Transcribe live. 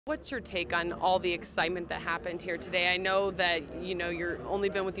What's your take on all the excitement that happened here today? I know that you're only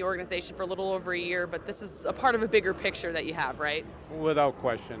been with the organization for a little over a year, but this is a part of a bigger picture that you have, right? Without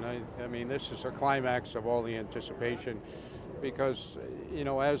question. I mean, this is a climax of all the anticipation because,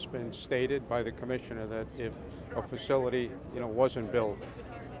 as been stated by the commissioner, that if a facility, wasn't built,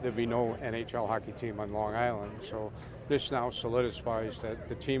 there'd be no NHL hockey team on Long Island. So this now solidifies that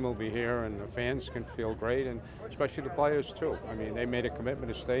the team will be here and the fans can feel great, and especially the players too. I mean, they made a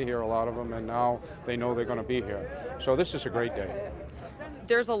commitment to stay here, a lot of them, and now they know they're going to be here. So this is a great day.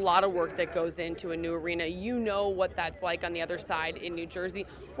 There's a lot of work that goes into a new arena. You know what that's like on the other side in New Jersey.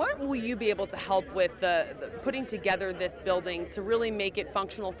 What will you be able to help with the putting together this building to really make it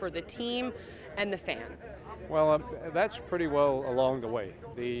functional for the team and the fans? Well, that's pretty well along the way.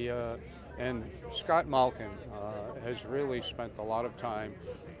 And Scott Malkin has really spent a lot of time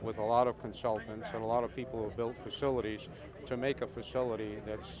with a lot of consultants and a lot of people who have built facilities to make a facility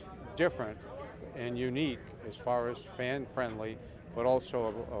that's different and unique as far as fan friendly, but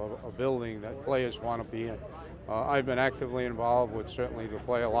also a building that players want to be in. I've been actively involved with certainly the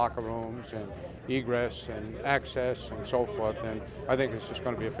player locker rooms and egress and access and so forth, and I think it's just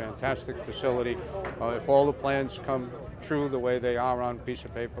going to be a fantastic facility. If all the plans come true the way they are on a piece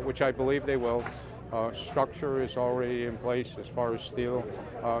of paper, which I believe they will, structure is already in place as far as steel,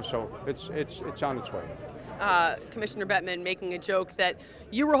 so it's on its way. Commissioner Bettman making a joke that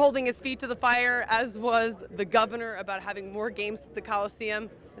you were holding his feet to the fire, as was the governor, about having more games at the Coliseum.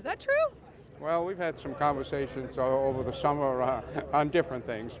 Is that true? Well, we've had some conversations over the summer on different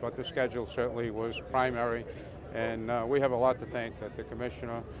things, but the schedule certainly was primary, and we have a lot to thank that the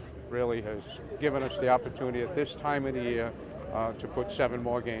commissioner really has given us the opportunity at this time of the year to put 7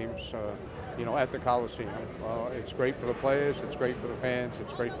 more games, at the Coliseum. It's great for the players, it's great for the fans,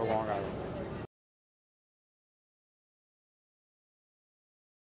 it's great for Long Island.